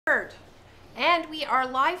Shepherd, and we are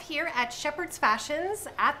live here at Shepherd's Fashions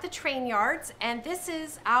at the train yards, and this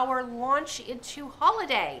is our launch into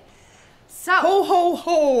holiday. So ho ho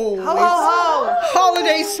ho! Ho ho ho!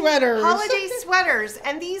 Holiday sweaters. Holiday sweaters,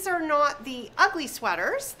 and these are not the ugly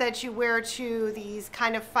sweaters that you wear to these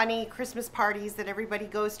kind of funny Christmas parties that everybody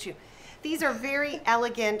goes to. These are very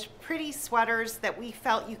elegant, pretty sweaters that we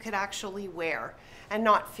felt you could actually wear and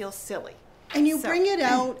not feel silly. And you bring it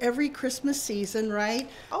out every Christmas season, right?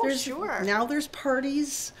 Oh, sure. Now there's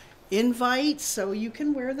parties, invites, so you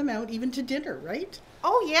can wear them out even to dinner, right?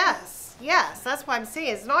 Oh, yes. Yes, that's what I'm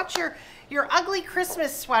saying. It's not your ugly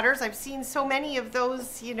Christmas sweaters. I've seen so many of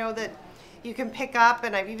those, you know, that you can pick up,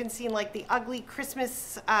 and I've even seen like the ugly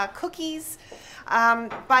Christmas cookies.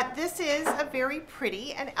 But this is a very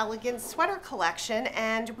pretty and elegant sweater collection,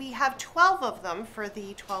 and we have 12 of them for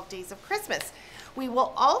the 12 days of Christmas. We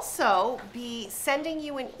will also be sending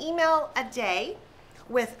you an email a day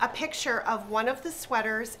with a picture of one of the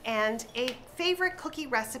sweaters and a favorite cookie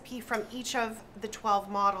recipe from each of the 12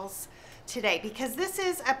 models today, because this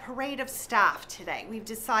is a parade of staff today. We've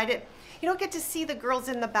decided you don't get to see the girls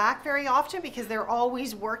in the back very often because they're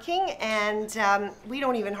always working, and we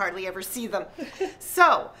don't even hardly ever see them.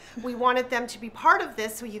 So we wanted them to be part of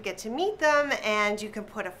this, so you get to meet them and you can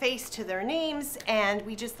put a face to their names, and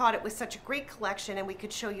we just thought it was such a great collection, and we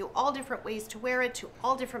could show you all different ways to wear it to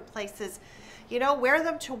all different places. You know, wear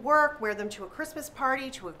them to work, wear them to a Christmas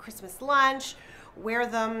party, to a Christmas lunch, wear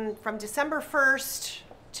them from December 1st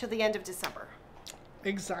to the end of December.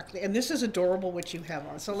 Exactly, and this is adorable what you have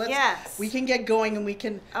on. So let's, yes, we can get going, and we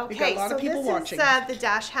can. Okay, we've got a lot of people watching. So this is the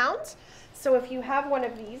Dash Hound. So if you have one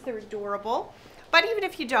of these, they're adorable. But even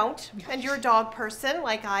if you don't, and you're a dog person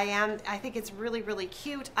like I am, I think it's really, really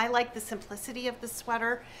cute. I like the simplicity of the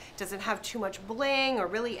sweater. It doesn't have too much bling or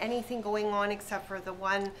really anything going on except for the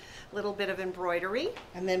one little bit of embroidery.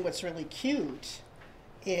 And then what's really cute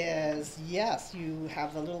is, yes, you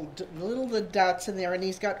have the little dots in there, and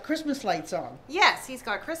he's got Christmas lights on. Yes, he's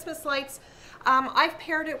got Christmas lights. I've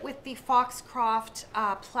paired it with the Foxcroft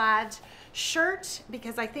plaid shirt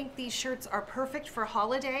because I think these shirts are perfect for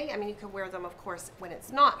holiday. I mean, you can wear them, of course, when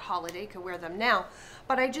it's not holiday. You can wear them now.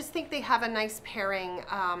 But I just think they have a nice pairing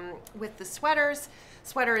with the sweaters.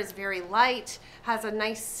 Sweater is very light, has a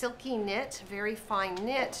nice silky knit, very fine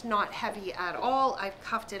knit, not heavy at all. I've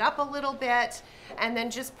cuffed it up a little bit, and then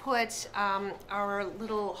just put our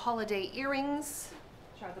little holiday earrings,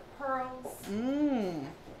 which are the pearls.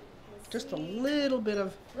 Just a little bit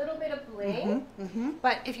of bling.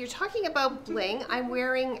 But if you're talking about bling, I'm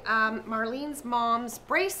wearing Marlene's mom's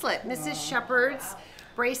bracelet, Mrs. Shepherd's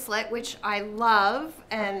bracelet, which I love,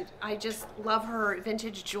 and I just love her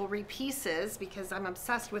vintage jewelry pieces because I'm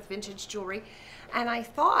obsessed with vintage jewelry. And I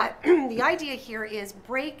thought the idea here is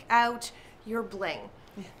break out your bling.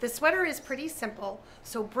 The sweater is pretty simple,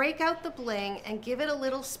 so break out the bling and give it a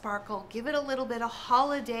little sparkle, give it a little bit of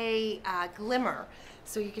holiday glimmer.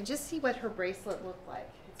 So you can just see what her bracelet looked like.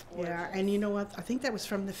 It's gorgeous. Yeah, and you know what? I think that was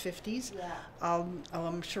from the 50s. Yeah.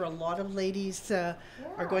 I'm sure a lot of ladies are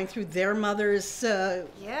going through their mother's,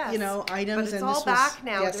 you know, items. But it's and all this back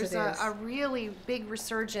now. Yes, There's a really big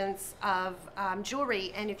resurgence of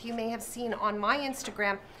jewelry, and if you may have seen on my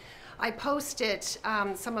Instagram, I posted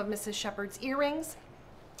some of Mrs. Shepherd's earrings.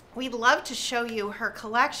 We'd love to show you her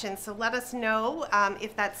collection, so let us know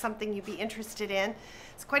if that's something you'd be interested in.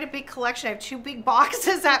 It's quite a big collection. I have 2 big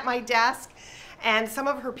boxes at my desk, and some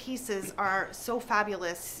of her pieces are so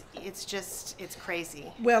fabulous. It's just, it's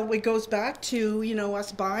crazy. Well, it goes back to, you know,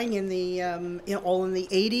 us buying in the, all in the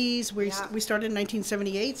 80s. We started in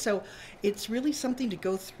 1978, so it's really something to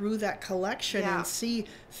go through that collection and see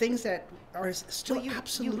things that are still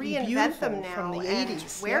absolutely beautiful them now from the and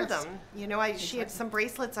 80s. Wear them. You know, she had some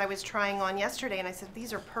bracelets I was trying on yesterday, and I said,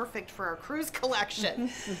 these are perfect for our cruise collection.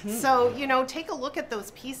 So, you know, take a look at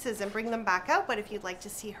those pieces and bring them back out, but if you'd like to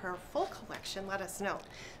see her full collection, let us know.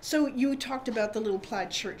 So you talked about the little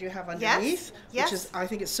plaid shirt you have underneath, which is, I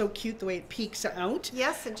think it's so cute the way it peeks out.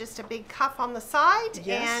 Yes, and just a big cuff on the side.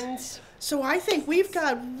 Yes. And so I think we've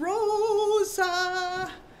got Rosa.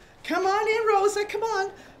 Come on in, Rosa, come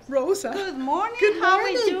on. Rosa. Good morning. Good morning. How are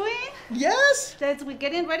we doing? Yes. We're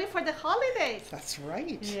getting ready for the holidays. That's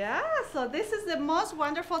right. Yeah, so this is the most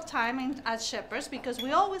wonderful time at Shepherd's because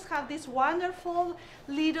we always have these wonderful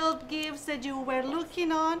little gifts that you were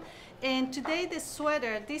looking on. And today the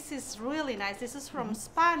sweater, this is really nice. This is from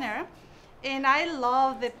Spanner. And I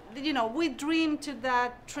love that, you know, we dreamed to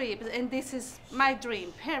that trip, and this is my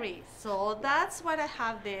dream, Paris. So that's what I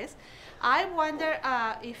have this. I wonder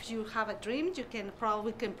if you have a dream,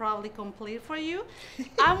 we can probably complete for you.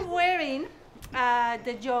 I'm wearing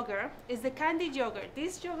the yogurt is the candied yogurt.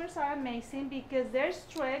 These yogurts are amazing because they're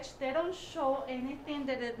stretched, they don't show anything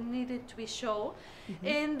that it needed to be shown,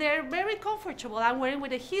 and they're very comfortable. I'm wearing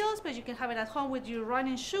with the heels, but you can have it at home with your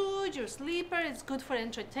running shoes, your slipper. It's good for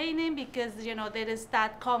entertaining because, you know, there is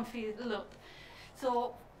that comfy look.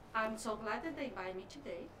 So I'm so glad that they buy me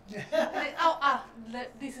today.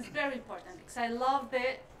 This is very important because I love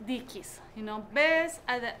the Dickies. You know, best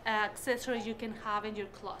accessory you can have in your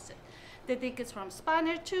closet. The Dickies from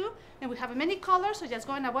Spanner too, and we have many colors. So just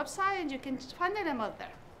go on our website and you can find them out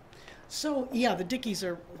there. So yeah, the Dickies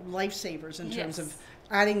are lifesavers in terms of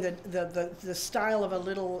adding the style of a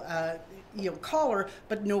little collar,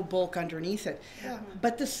 but no bulk underneath it. Yeah.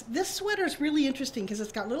 But this sweater is really interesting because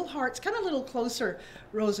it's got little hearts. Come a little closer,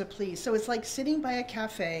 Rosa, please. So it's like sitting by a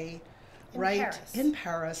cafe, in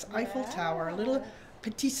Paris, Eiffel Tower, a little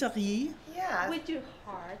patisserie. Yeah. With your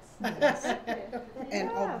hearts. Yes. And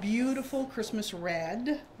a beautiful Christmas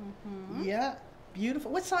red. Yeah,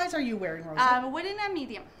 beautiful. What size are you wearing, Rosa? I'm wearing a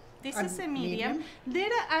medium. This is a medium.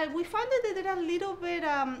 We found that they're a little bit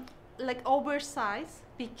like oversized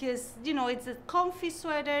because, you know, it's a comfy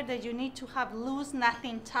sweater that you need to have loose,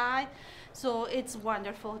 nothing tight. So it's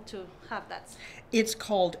wonderful to have that. It's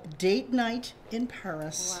called Date Night in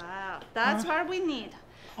Paris. Wow, that's what we need.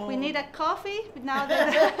 We need a coffee now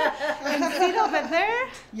that and sit over there.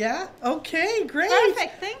 Yeah. Okay. Great.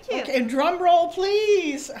 Perfect. Thank you. Okay. And drum roll,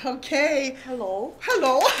 please. Okay. Hello.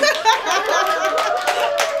 Hello.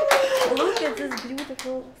 Look at this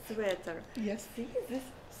beautiful sweater. Yes. See this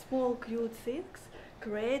small cute things?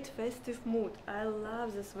 Great festive mood. I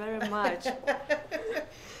love this very much.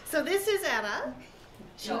 So this is Anna.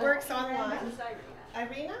 She works online.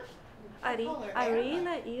 Irina?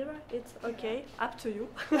 Irina, Ira, it's okay, up to you.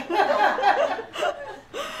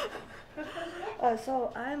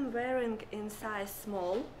 So I'm wearing in size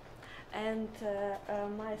small, and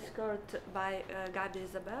my skirt by Gabi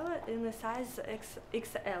Isabella in a size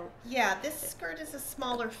XL. Yeah, this skirt is a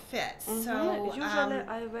smaller fit. So usually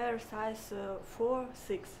I wear size 4,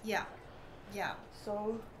 6. Yeah, yeah.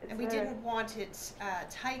 So and we didn't want it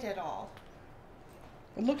tight at all.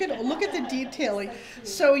 Look at the detailing.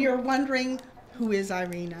 So you're wondering, who is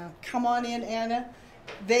Irina? Come on in, Anna.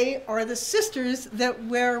 They are the sisters that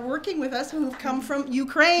were working with us who have come from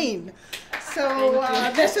Ukraine. So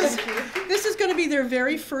this is going to be their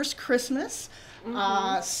very first Christmas.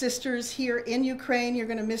 Sisters here in Ukraine. You're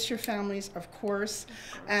going to miss your families, of course,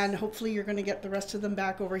 and hopefully you're going to get the rest of them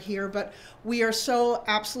back over here. But we are so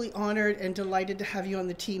absolutely honored and delighted to have you on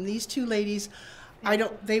the team. These two ladies,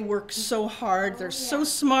 they work so hard, they're so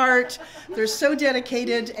smart, they're so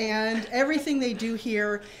dedicated, and everything they do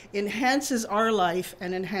here enhances our life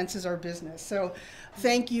and enhances our business. So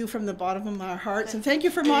thank you from the bottom of our hearts, and thank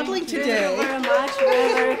you for modeling today. Thank you very much.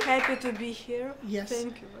 We're very happy to be here. Yes.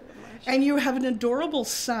 Thank you very much. And you have an adorable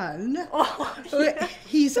son. Oh, yes.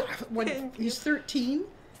 He's 13?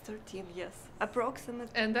 13, yes. Approximate.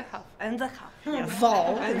 And a half. And a half. Yes.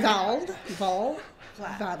 Vlad.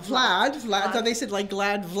 So they said like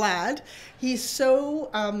glad Vlad. He's so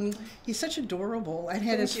he's such adorable and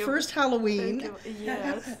had his first Halloween.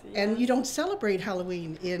 Yes. And you don't celebrate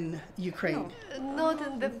Halloween in Ukraine. No. Not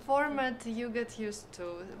in the format you get used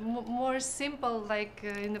to. More simple, like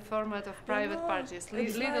in the format of private parties,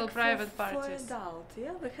 little like private for parties. For adult,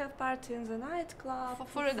 yeah, we have party in the nightclub.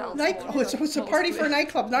 For adults. It's a party for a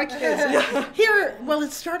nightclub, not kids. Here, well,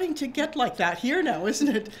 it's starting to get like that here now, isn't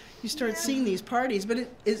it? You start seeing these parties, but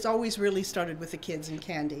it's always really started with the kids and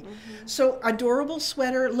candy. So adorable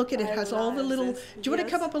sweater. Look at it. Has all the little. Do you want to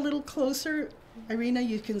come up a little closer, Irina?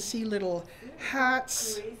 You can see little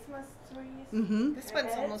hats. Christmas trees. This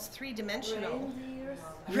one's almost three-dimensional.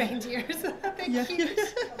 Reindeers. They're cute.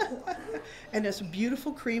 And it's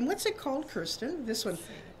beautiful cream. What's it called, Kirsten? This one,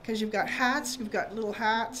 because you've got hats. You've got little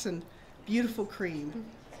hats and beautiful cream.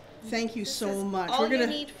 Thank you so much. All you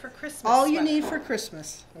need for Christmas. All you need for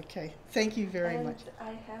Christmas. Okay. Thank you very much.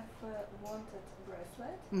 I have wanted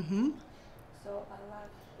bracelet. So I love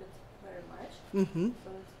it very much.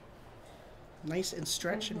 So nice and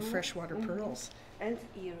stretch and freshwater pearls. And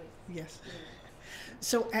earrings. Yes.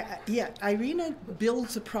 So Irina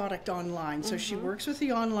builds a product online. So she works with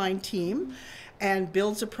the online team and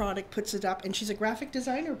builds a product, puts it up, and she's a graphic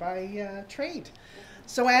designer by trade.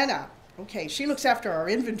 So Anna. Okay, she looks after our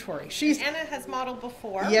inventory. Anna has modeled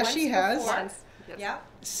before. Yes, she has. Once. Yes. Yeah.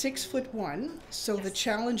 6'1". So the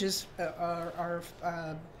challenges are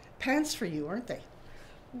pants for you, aren't they?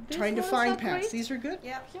 Trying to find pants. Great. These are good.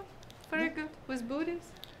 Yeah. Very good. With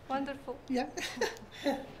booties. Wonderful. Yeah.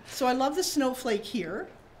 So I love the snowflake here,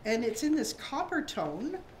 and it's in this copper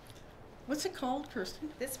tone. What's it called, Kirsten?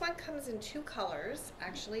 This one comes in 2 colors.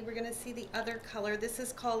 Actually, we're going to see the other color. This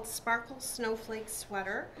is called Sparkle Snowflake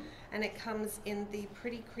Sweater, and it comes in the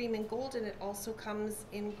pretty cream and gold, and it also comes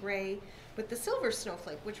in gray with the silver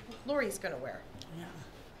snowflake, which Lori's going to wear. Yeah,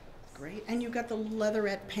 great. And you got the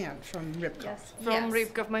leatherette pant from Ripco. Yes, from Yes.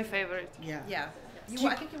 Ripkov, my favorite. Yeah. Yeah.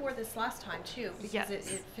 I think you wore this last time too, because Yes.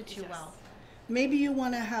 it fits you Yes. well. Maybe you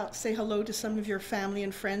want to say hello to some of your family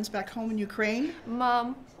and friends back home in Ukraine.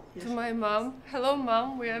 Mom, to my mom. Hello,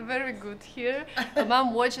 Mom. We are very good here.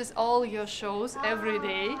 Mom watches all your shows every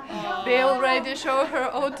day. They already show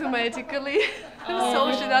her automatically,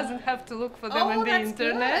 so she doesn't have to look for them in the that's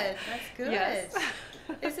internet. good. That's good. Yes.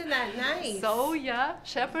 Isn't that nice? So yeah,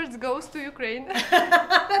 Shepherds goes to Ukraine.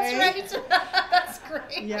 That's right. That's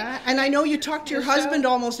great. Yeah, and I know you talk to your husband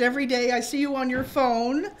almost every day. I see you on your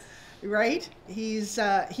phone, right? He's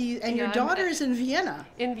and your Yeah, daughter is in Vienna.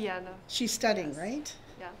 In Vienna. She's studying, right?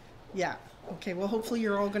 Yeah. Yeah. Okay. Well, hopefully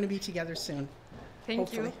you're all going to be together soon. Thank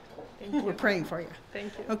Hopefully. you. We're praying for you.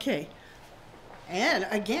 Thank you. Okay. And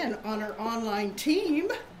again, on our online team,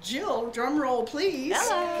 Jill, drum roll, please.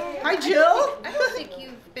 Hello. Hi, Jill. I don't think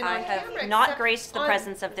you've been I on have camera. not except graced the on-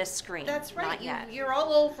 presence of this screen. That's right. Not yet. You're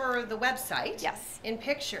all over the website. Yes. In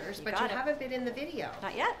pictures, but you got it. haven't been in the video.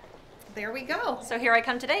 Not yet. There we go. So here I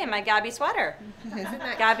come today in my Gabby sweater. Isn't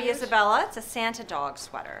that Gabby cute? Isabella. It's a Santa dog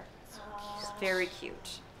sweater. She's very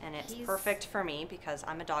cute. And it's He's- perfect for me because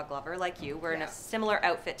I'm a dog lover like you. We're in Yeah. a similar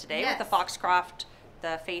outfit today with the Yes. Foxcroft,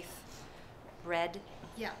 the Faith red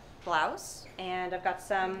Yeah. blouse. And I've got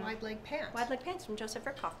some Wide leg pants. wide leg pants from Joseph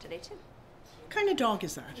Rickoff today too. What kind of dog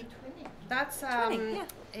is that? That's Twinning,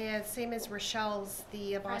 same as Rochelle's,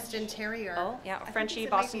 the Boston Terrier. Oh, yeah, a I think Frenchie,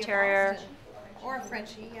 it might Boston be a Terrier. Boston. Or a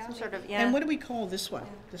Frenchie, yeah. Some sort of, And yeah. what do we call this one,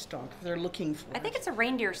 this dog they're looking for? I think it's a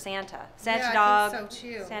reindeer Santa. Yeah, Santa I dog. think so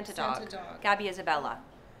too. Santa Santa dog. dog. Gabby Isabella.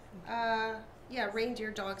 Yeah,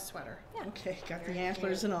 reindeer dog sweater. Okay, got the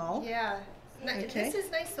antlers and all. Yeah. Okay. This is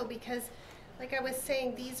nice though because, like I was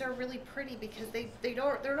saying, these are really pretty because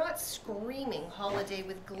they're not screaming holiday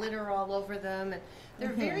with glitter all over them, and they're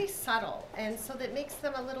Mm-hmm. very subtle, and so that makes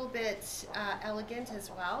them a little bit elegant as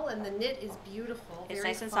well. And the knit is beautiful. It's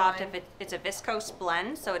very nice and soft. fine. If it's a viscose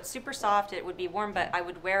blend, so it's super soft. It would be warm, but I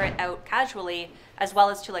would wear it out casually as well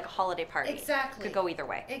as to like a holiday party. Exactly. Could go either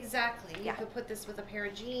way. Exactly. You Yeah. could put this with a pair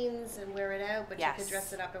of jeans and wear it out, but you Yes. could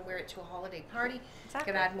dress it up and wear it to a holiday party. Exactly.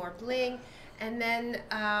 You could add more bling. And then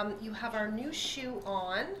you have our new shoe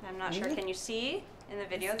on. I'm not sure. Can you see in the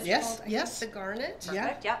video? This is Yes, Called, I think, yes. the Garnet. Yeah.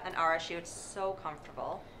 perfect. Yeah, an Ara shoe. It's so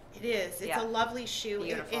comfortable. It is. It's Yeah. a lovely shoe.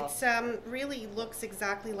 Beautiful. It's really looks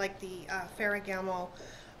exactly like the Ferragamo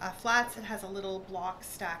flats. It has a little block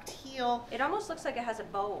stacked heel. It almost looks like it has a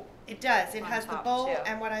bow. It does. It On has the top, bow, too.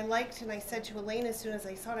 and what I liked, and I said to Elaine as soon as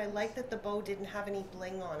I saw it, I liked that the bow didn't have any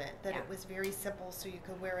bling on it. That Yeah. it was very simple, so you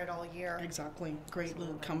could wear it all year. Exactly. Great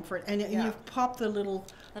little comfort. And Yeah. you've popped the little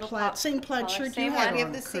pop same plaid collar, shirt same you had one. We on,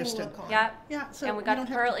 have the same Kristen. look on. Yeah. Yeah, so And we you got don't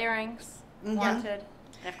the have pearl to- earrings wanted,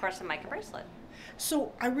 and of course a mica bracelet.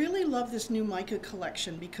 So I really love this new Micah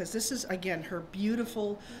collection because this is again her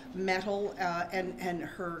beautiful metal and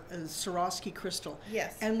her Swarovski crystal.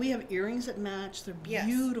 Yes. And we have earrings that match. They're Yes.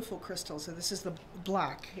 beautiful crystals. So this is the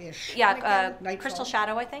blackish. Yeah, again, Nightfall. Crystal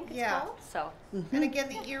Shadow, I think it's Yeah. called. So And again,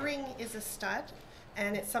 the earring is a stud,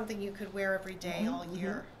 and it's something you could wear every day all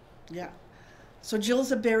year. Yeah. So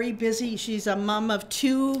Jill's a very busy. She's a mom of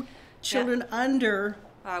 2 children under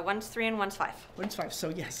one's 3 and one's 5. one's 5. So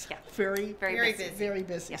yes, Yeah. very Very busy. busy. very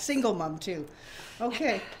busy. Yes. Single mom too.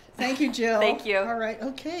 Okay. Thank you, Jill. Thank you. All right.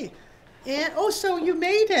 Okay. And so you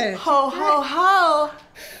made it. Ho ho ho!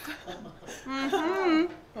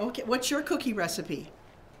 Okay. What's your cookie recipe?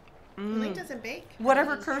 Elaine doesn't bake.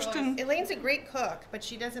 Whatever Kirsten, Elaine's a great cook, but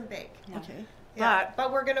she doesn't bake. Okay. Yeah,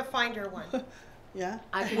 but we're gonna find her one. Yeah.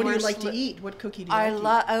 I can What do you wear like to sli- eat? What cookie do you I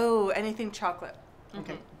like love anything chocolate, to eat?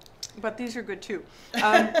 Okay. but these are good too.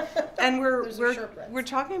 And Those are shortbreads. we're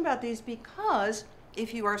talking about these because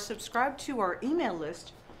if you are subscribed to our email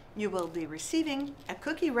list, you will be receiving a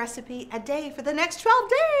cookie recipe a day for the next 12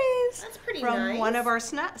 days. That's pretty from nice. one of our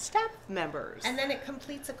staff members. And then it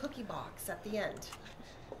completes a cookie box at the end.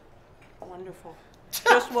 Wonderful.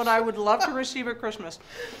 Just what I would love to receive at Christmas.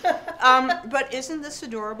 But isn't this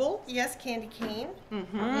adorable? Yes, candy cane.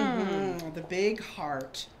 Mm, the big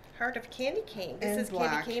heart. Heart of candy cane. This And is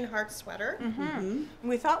black. candy cane heart sweater.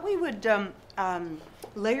 We thought we would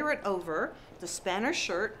layer it over the Spanner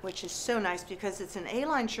shirt, which is so nice because it's an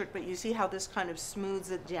A-line shirt, but you see how this kind of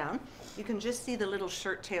smooths it down. You can just see the little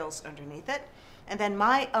shirt tails underneath it. And then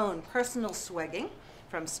my own personal swagging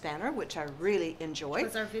from Spanner, which I really enjoy. It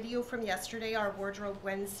was our video from yesterday, our Wardrobe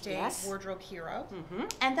Wednesday Yes. wardrobe hero.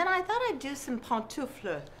 And then I thought I'd do some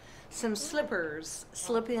pantoufles, some slippers,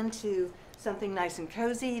 slip into something nice and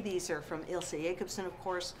cozy. These are from Ilse Jacobson, of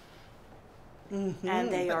course. And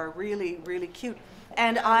they are really, really cute.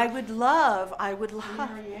 And I would love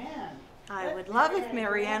Marianne. if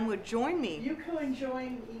Marianne would join me. You can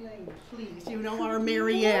join Elaine, please. You know our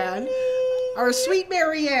Marianne, our sweet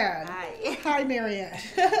Marianne. Hi. Hi, Marianne.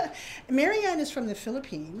 Marianne is from the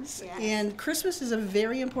Philippines, Yes. and Christmas is a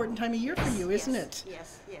very important time of year for you, isn't Yes, it?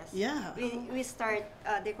 Yes, yes. Yeah. We start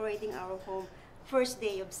decorating our home first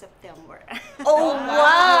day of September. Oh,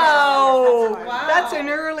 wow. Wow. That's an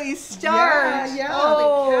early start. Yeah, yeah.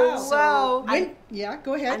 Oh, Holy wow. Yeah,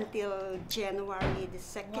 go ahead. Until January the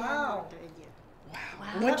 2nd Wow. or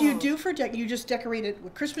 3rd. What do you do for you just decorate it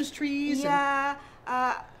with Christmas trees? Yeah,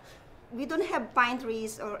 we don't have pine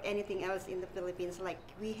trees or anything else in the Philippines like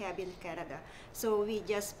we have in Canada. So we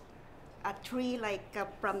just a tree like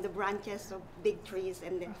from the branches of big trees,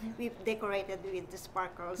 and then we've decorated with the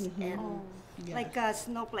sparkles and Yeah. like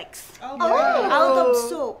snowflakes. Oh, Out of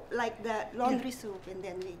soap, like the laundry soap, and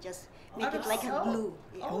then we just make Out it of like soap? a glue.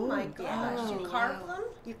 Yeah. Oh my gosh, you carve them?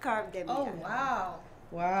 You carve them. Oh, yeah. wow.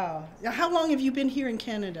 Wow. Now, how long have you been here in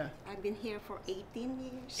Canada? I've been here for 18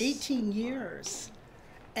 years. 18 years.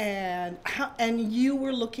 And you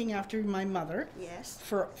were looking after my mother Yes.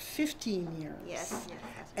 for 15 years. Yes. Yes.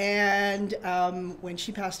 And when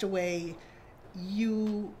she passed away,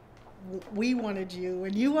 we wanted you,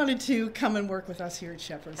 and you wanted to come and work with us here at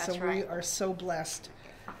Shepherd. That's so we right. are so blessed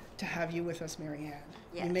to have you with us, Marianne.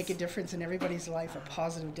 You Yes. make a difference in everybody's life, a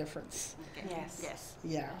positive difference. Yes. Yes.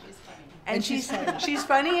 Yeah. And she's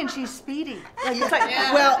funny and she's speedy. Like, it's like,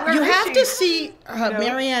 Well, where you is have she? to see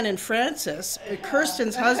Marianne and Francis,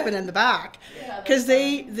 Kirsten's husband in the back, because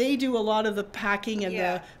they do a lot of the packing and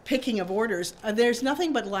Yeah. the picking of orders. There's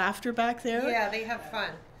nothing but laughter back there. Yeah, they have fun.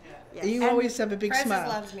 Yes. You always have a big Francis smile.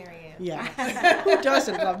 loves Marianne. Yeah. Who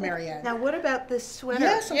doesn't love Marianne? Now, what about this sweater?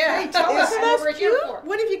 Yes, okay. Yeah, Tell us isn't that what cute?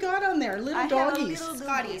 What have you got on there? Little I doggies. have little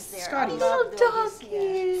Scotties. doggies there. Scotties. I love Little doggies, yeah.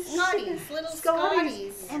 doggies. Scotties, little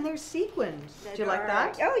Scotties. Scotties. And they're sequined. That Do you like are-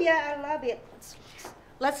 that? Oh yeah, I love it.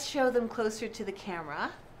 Let's show them closer to the camera.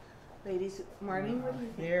 Ladies, Marlene, what do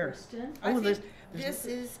you think? There. Kristen? I Oh, think there's- this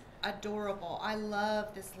is adorable. I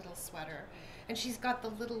love this little sweater. And she's got the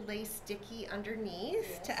little lace dicky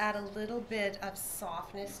underneath to add a little bit of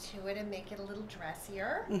softness to it and make it a little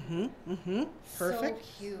dressier. Perfect.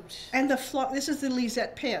 So cute. And this is the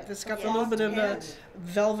Lisette pant that's got a little Floss bit of pant.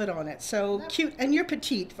 velvet on it. So cute. And you're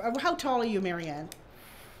petite. How tall are you, Marianne?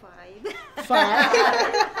 5.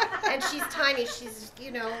 5. And she's tiny. She's,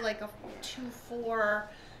 like a 2'4".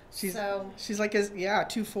 She's like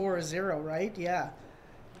 240, right? Yeah.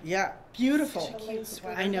 Yeah. Beautiful. Such a cute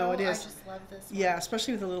sweater. I know, it though. is. I just love this one. Yeah,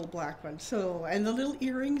 especially with the little black one. So, and the little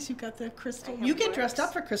earrings, you've got the crystal. have You get dressed birds.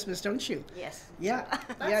 up for Christmas, don't you? Yes. Yeah.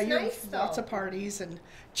 That's yeah, you nice, have lots though. of parties, and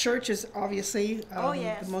church is obviously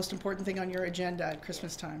yes. the most important thing on your agenda at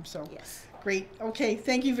Christmas time. So, Yes. great. Okay,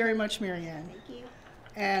 thank you very much, Marianne. Thank you.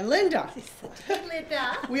 And Linda.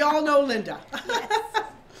 Linda. We all know Linda.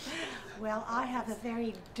 Well, I have a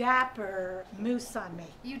very dapper moose on me.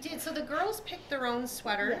 You did. So the girls picked their own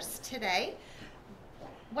sweaters today.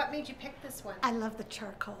 What made you pick this one? I love the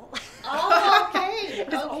charcoal. Oh, okay.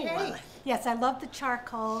 Okay. Yes, I love the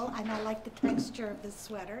charcoal, and I like the texture of the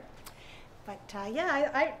sweater. But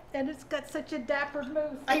and it's got such a dapper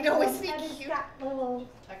moose. I know, isn't it And it's cute? got little.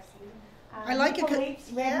 I like it maple 'cause-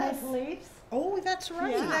 leaves, red yes. maple leaves. Oh, that's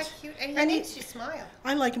right. Isn't that cute? And he And he- makes you smile.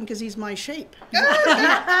 I like him because he's my shape.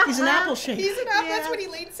 He's an apple shape. He's an apple. That's what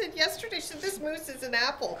Elaine said yesterday. She said, this moose is an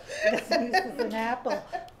apple. This moose is an apple.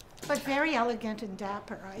 But very elegant and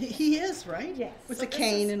dapper. He is, right? Yes. With So the this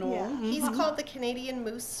cane is- and all. yeah. Mhm. He's called the Canadian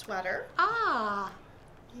Moose Sweater. Ah,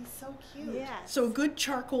 He's so cute. yes. So a good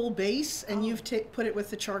charcoal base, and you've put it with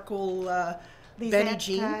the charcoal Benny Lisette,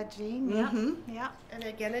 Jean. Jean, yeah, Mhm. yeah. And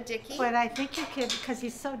again, a dickie. But I think you could, because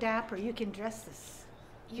he's so dapper, you can dress this.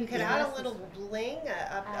 You can add a little bling,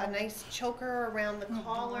 a nice choker around the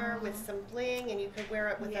collar with some bling, and you could wear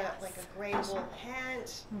it with Yes. like a gray wool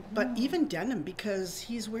pant. But even denim, because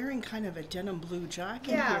he's wearing kind of a denim blue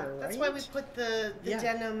jacket Yeah, here, right? that's why we put the Yeah.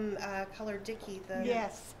 denim colored dickie. The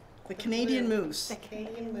Yes, the Canadian blue. moose. the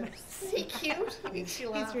Canadian moose. Is he cute? He makes you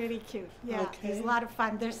laugh. he's really cute. Yeah, he's Okay. a lot of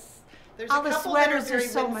fun. There's all a the couple that are sweaters are very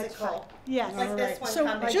so much whimsical. fun. Yes. Like All this right. one So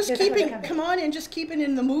coming. just This one keeping, coming. come on in, just keeping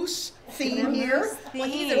in the moose theme here. Well,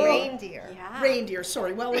 he's a reindeer. Yeah. Reindeer,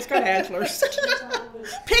 sorry. Well, it's got antlers.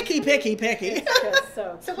 Picky.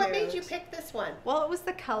 So what made you pick this one? Well, it was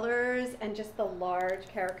the colors and just the large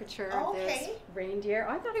caricature of this Okay. reindeer.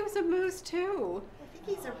 I thought he was a moose too. I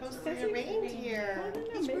think he's supposed to be a reindeer. I don't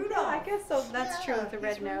know, He's maybe. Rudolph. I guess so. That's true Yeah, with the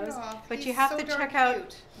red he's nose. Rudolph. But He's you have so to darn check out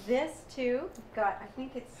cute. this too. We've got, I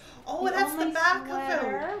think it's Oh, the that's the only back of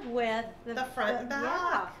sweater with The front and back.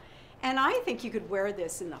 Yeah. And I think you could wear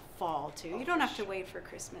this in the fall too. You don't have to wait for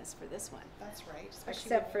Christmas for this one. That's right. Especially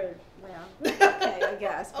Except for, well, okay, I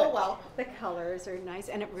guess. Oh, but well. The colors are nice,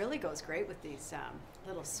 and it really goes great with these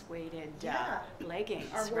little suede Yeah.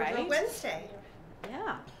 leggings, our right? Wardrobe Wednesday.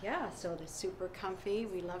 Yeah. So they're super comfy.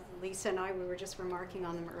 We love, Lisa and I, we were just remarking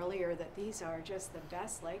on them earlier that these are just the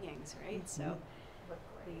best leggings, right? So.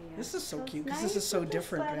 This is so it's cute because nice this is so with the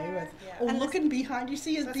different, right? sweater. With, Yeah. oh, And looking behind. You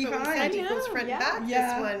see his That's what we behind. said. He goes front and back.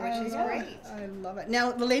 Yeah, This one, which is I love great. it. I love it.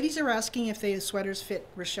 Now, the ladies are asking if the sweaters fit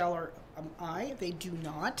Rochelle or I. They do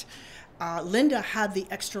not. Linda had the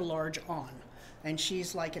extra large on, and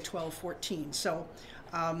she's like a 12, 14. So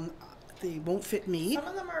they won't fit me. Some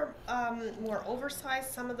of them are more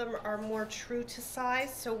oversized. Some of them are more true to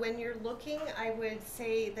size. So when you're looking, I would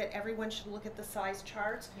say that everyone should look at the size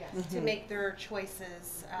chart to make their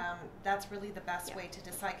choices. That's really the best way to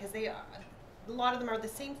decide because they are. A lot of them are the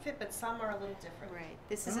same fit, but some are a little different. Right.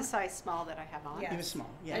 This is a size small that I have on. Yeah. It was small,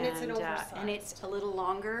 yeah. And it's an oversized. And it's a little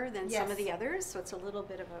longer than some of Yes. the others, so it's a little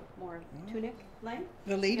bit of a more tunic length.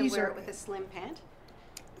 The You can ladies wear are it with a slim pant.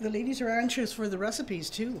 anxious for the recipes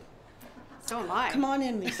too. So am I. Come on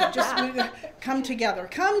in, Lisa. Just come together.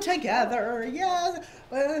 Come together. Yeah.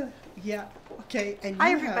 Yeah. Okay. And Hi,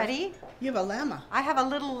 you everybody. You have a llama. I have a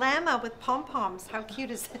little llama with pom-poms. How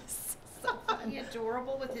cute is this? Isn't he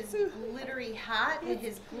adorable with his glittery hat and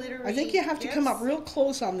his glittery I think you have to come up gifts? real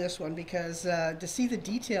close on this one because to see the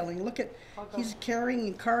detailing. Look at, he's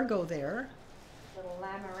carrying cargo there. Little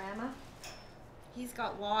llama-rama. He's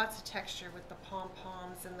got lots of texture with the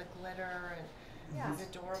pom-poms and the glitter, and he's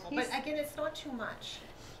adorable. He's- but again, it's not too much.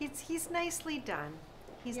 He's nicely done.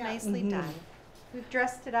 He's Yeah. nicely done. We've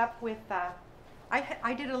dressed it up with,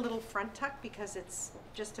 I did a little front tuck because it's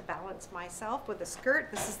just to balance myself with a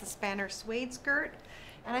skirt. This is the Spanner suede skirt.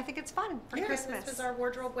 And I think it's fun for Christmas. This was our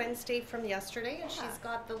Wardrobe Wednesday from yesterday, and she's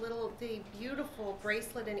got the beautiful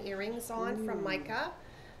bracelet and earrings on from Micah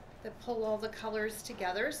that pull all the colors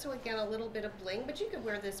together. So again, a little bit of bling, but you could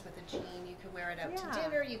wear this with a jean. You could wear it out to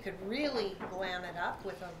dinner. You could really glam it up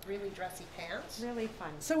with a really dressy pant. Really fun.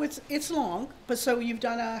 So it's long, but so you've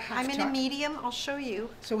done a half I'm in tuck. a medium. I'll show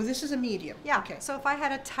you. So this is a medium. Yeah. Okay. So if I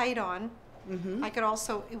had a tight on, I could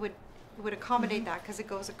also, it would accommodate that because it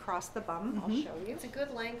goes across the bum. I'll show you. It's a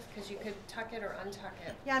good length because you could tuck it or untuck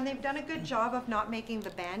it. Yeah, and they've done a good job of not making the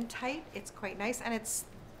band tight. It's quite nice, and it's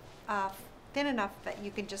thin enough that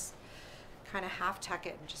you can just kind of half tuck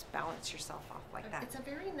it and just balance yourself off like that. It's a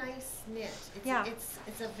very nice knit. Yeah.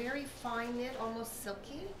 It's a very fine knit, almost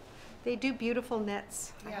silky. They do beautiful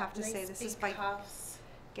knits. I Yeah, have to say, nice this is big by cuffs.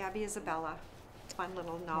 Gabby Isabella. Fun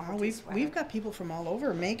little novelty Wow, sweater. we've got people from all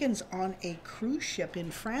over. Megan's on a cruise ship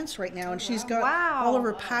in France right now, and she's got Wow. all of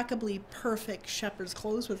her packably perfect shepherd's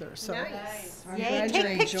clothes with her. So Nice. I'm Yay, glad take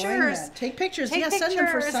you're enjoying pictures. that. Take pictures. Take Yes, send them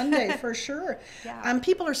for pictures. Sunday for sure. Yeah.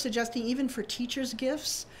 People are suggesting even for teachers'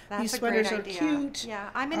 gifts. That's These a sweaters great are idea. cute. Yeah,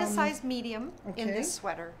 I'm in a size medium in okay. this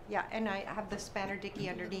sweater. Yeah, and I have the Spanner Dicky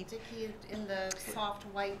underneath. Dicky in the soft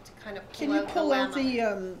white to kind of pull Can you out pull the out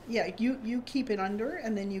llama. the you keep it under,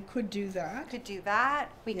 and then you could do that. Could do that.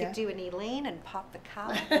 We Yeah. could do an Elaine and pop the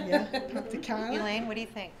collar. Yeah, pop the collar. Elaine, what do you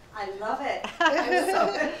think? I love it. I These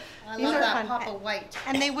love are that fun. pop of white.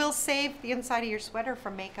 And they will save the inside of your sweater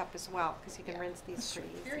from makeup as well, because you can rinse these pretty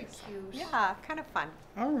easy. Very cute. Yeah, kind of fun.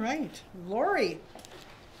 All right, Lori.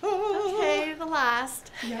 Okay, the last.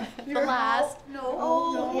 Yeah, The last.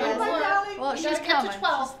 Oh, yes. Well, You she's gotta get to coming.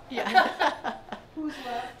 12. Yeah.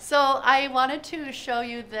 So I wanted to show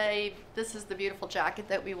you this is the beautiful jacket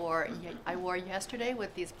that I wore yesterday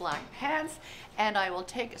with these black pants, and I will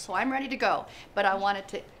take, so I'm ready to go. But I wanted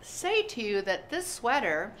to say to you that this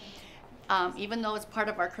sweater, even though it's part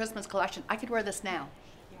of our Christmas collection, I could wear this now.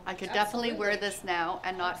 I could definitely wear this now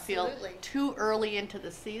and not feel too early into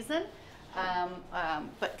the season.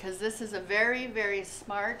 But because this is a very, very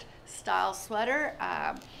smart style sweater.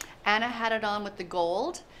 Anna had it on with the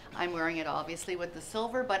gold. I'm wearing it obviously with the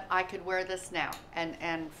silver, but I could wear this now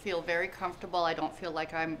and feel very comfortable. I don't feel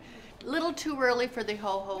like I'm a little too early for the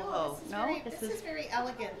ho ho ho. This is very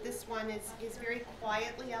elegant. This one is very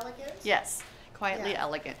quietly elegant. Yes, quietly Yeah.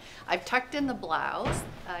 elegant. I've tucked in the blouse.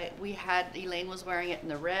 Elaine was wearing it in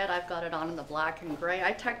the red. I've got it on in the black and gray.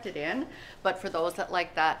 I tucked it in, but for those that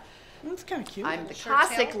like that That's kind of cute. I'm the Shirt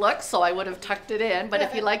classic tail? look, so I would have tucked it in. But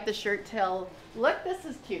if you like the shirt tail look, this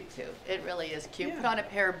is cute too. It really is cute. Yeah. Put on a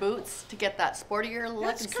pair of boots to get that sportier look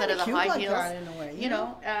That's instead of kinda the cute high like heels. that in a way, you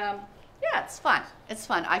know, yeah, it's fun. It's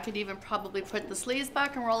fun. I could even probably put the sleeves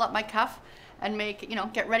back and roll up my cuff and make, you know,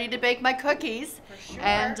 get ready to bake my cookies. For sure.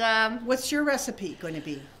 And What's your recipe going to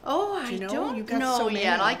be? oh, Do I you know? don't You've got know so yet.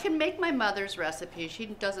 many. I can make my mother's recipe. She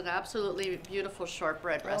does an absolutely beautiful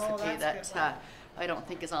shortbread recipe that's a good that I don't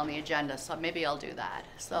think is on the agenda, so maybe I'll do that.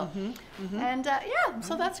 So, Mm-hmm, and yeah,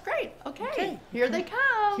 so that's great. Okay, here they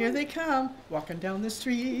come. Here they come, walking down the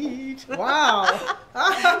street. Wow.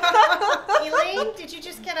 Elaine, did you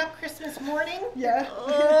just get up Christmas morning? Yeah.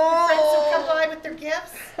 Friends will come by with their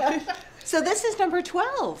gifts. So this is number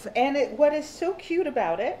 12, and what is so cute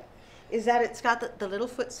about it is that it's got the little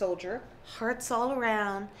foot soldier, hearts all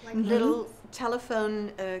around, little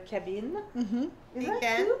telephone cabin. Mm-hmm. Big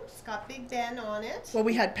Ben. It's got Big Ben on it. Well,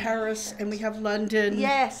 we had Paris, and we have London.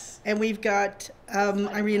 Yes. And we've got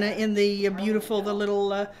Irina in the beautiful, the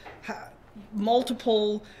little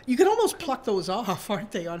multiple. You can almost pluck those off,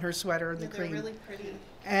 aren't they, on her sweater and the They're cream? really pretty.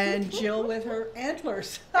 And Jill with her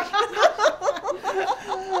antlers.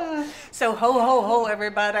 So ho, ho, ho,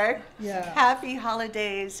 everybody. Yeah. Happy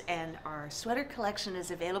holidays, and our sweater collection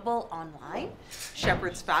is available online,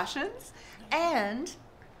 Shepherd's Fashions. And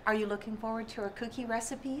are you looking forward to our cookie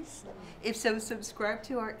recipes? If so, subscribe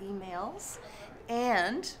to our emails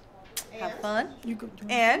and have fun. You go.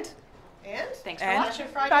 And Thanks for And watching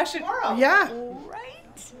Friday fashion- tomorrow. Yeah.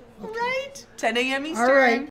 right, 10 a.m. Eastern. All right.